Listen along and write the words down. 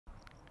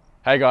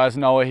Hey guys,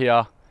 Noah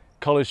here,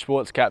 college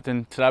sports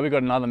captain. Today we've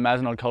got another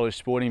Mazenod college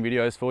sporting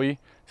videos for you.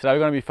 Today we're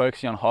going to be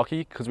focusing on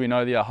hockey because we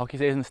know the hockey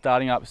season is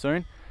starting up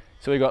soon.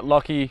 So we've got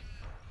Lockie,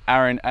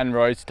 Aaron and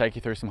Rose to take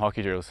you through some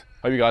hockey drills.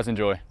 Hope you guys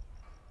enjoy.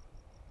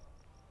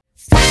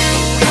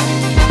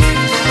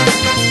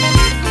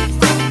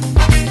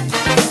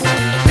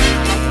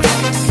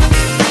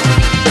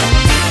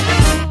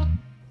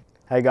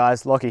 Hey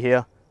guys, Lockie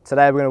here.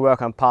 Today we're going to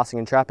work on passing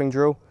and trapping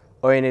drill.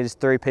 All you need is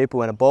 3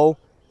 people and a ball.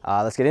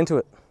 Let's get into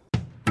it.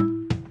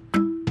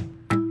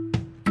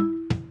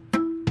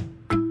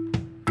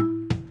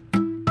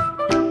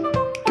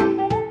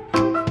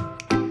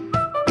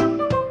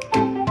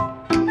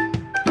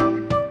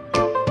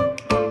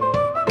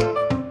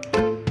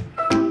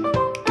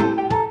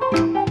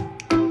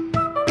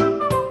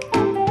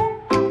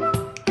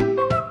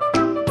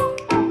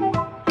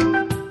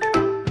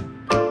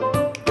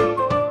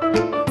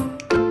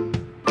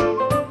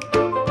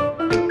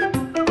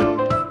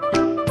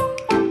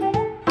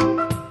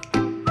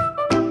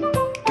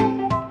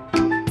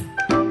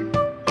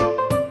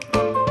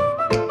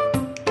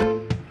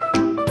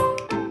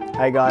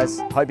 Hey guys,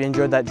 hope you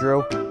enjoyed that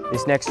drill.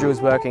 This next drill is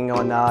working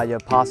on your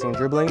passing and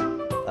dribbling.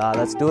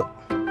 Let's do it.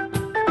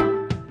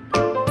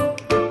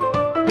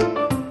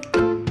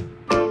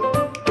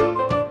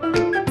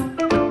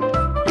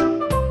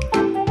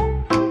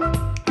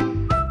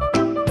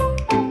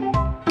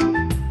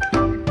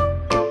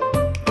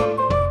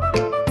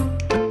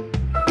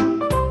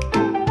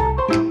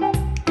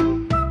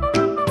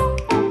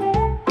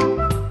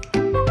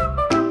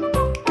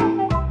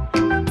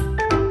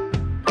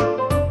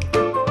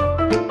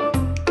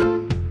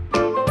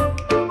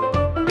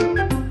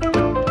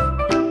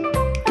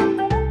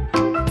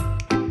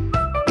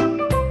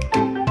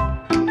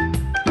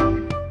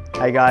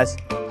 Hey guys,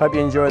 hope you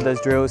enjoyed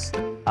those drills.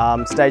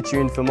 Stay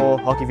tuned for more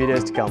hockey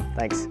videos to come.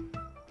 Thanks.